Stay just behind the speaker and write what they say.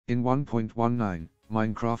In 1.19,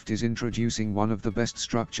 Minecraft is introducing one of the best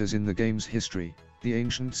structures in the game's history, the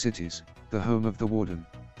Ancient Cities, the home of the Warden.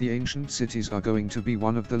 The Ancient Cities are going to be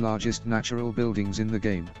one of the largest natural buildings in the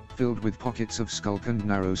game, filled with pockets of Sculk and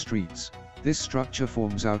narrow streets. This structure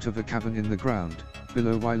forms out of a cavern in the ground,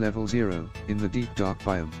 below Y level 0, in the deep dark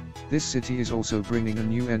biome. This city is also bringing a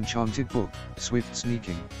new enchanted book, Swift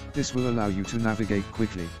Sneaking. This will allow you to navigate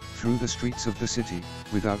quickly, through the streets of the city,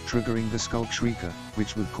 without triggering the Sculk Shrieker,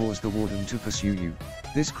 which would cause the Warden to pursue you.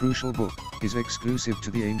 This crucial book is exclusive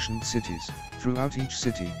to the Ancient Cities. Throughout each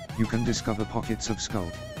city, you can discover pockets of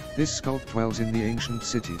Sculk. This Sculk dwells in the Ancient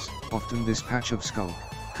Cities. Often this patch of Sculk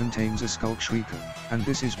contains a Sculk Shrieker, and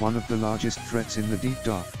this is one of the largest threats in the deep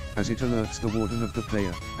dark, as it alerts the Warden of the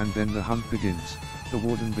player, and then the hunt begins. The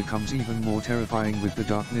Warden becomes even more terrifying with the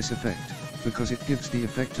darkness effect, because it gives the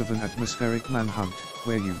effect of an atmospheric manhunt,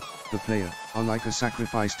 where you, the player, are like a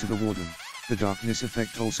sacrifice to the Warden. The darkness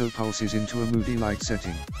effect also pulses into a moody light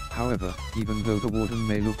setting. However, even though the Warden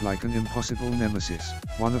may look like an impossible nemesis,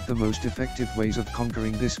 one of the most effective ways of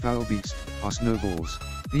conquering this foul beast are snowballs.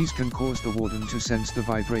 These can cause the Warden to sense the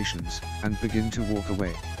vibrations, and begin to walk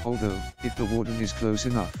away. Although, if the Warden is close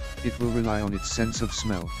enough, it will rely on its sense of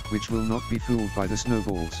smell, which will not be fooled by the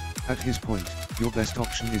snowballs. At his point, your best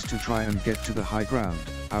option is to try and get to the high ground,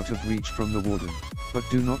 out of reach from the Warden. But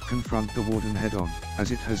do not confront the Warden head-on,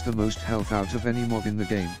 as it has the most health out of any mob in the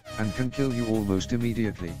game, and can kill you almost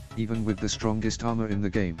immediately, even with the strongest armor in the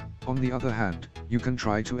game. On the other hand, you can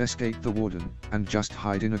try to escape the Warden, and just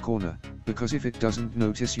hide in a corner, because if it doesn't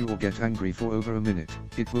notice you or get angry for over a minute,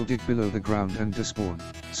 it will dig below the ground and despawn.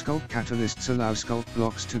 Sculk catalysts allow Sculk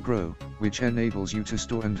blocks to grow, which enables you to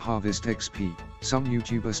store and harvest XP. Some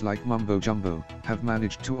YouTubers like Mumbo Jumbo have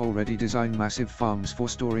managed to already design massive farms for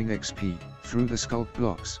storing XP through the Sculk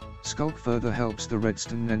blocks. Sculk further helps the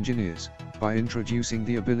redstone engineers by introducing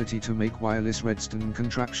the ability to make wireless redstone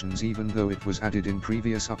contractions, even though it was added in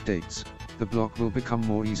previous updates. The block will become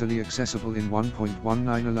more easily accessible in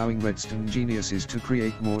 1.19, allowing redstone geniuses to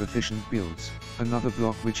create more efficient builds. Another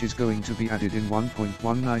block which is going to be added in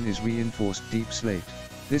 1.19 is reinforced deep slate.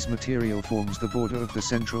 This material forms the border of the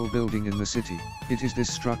central building in the city. It is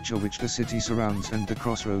this structure which the city surrounds and the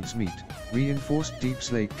crossroads meet. Reinforced deep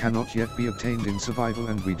slate cannot yet be obtained in survival,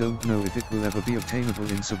 and we don't know if it will ever be obtainable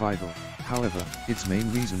in survival. However, its main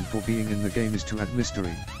reason for being in the game is to add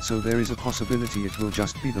mystery, so there is a possibility it will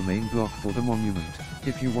just be the main block for the monument.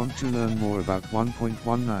 If you want to learn more about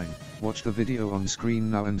 1.19, watch the video on screen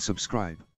now and subscribe.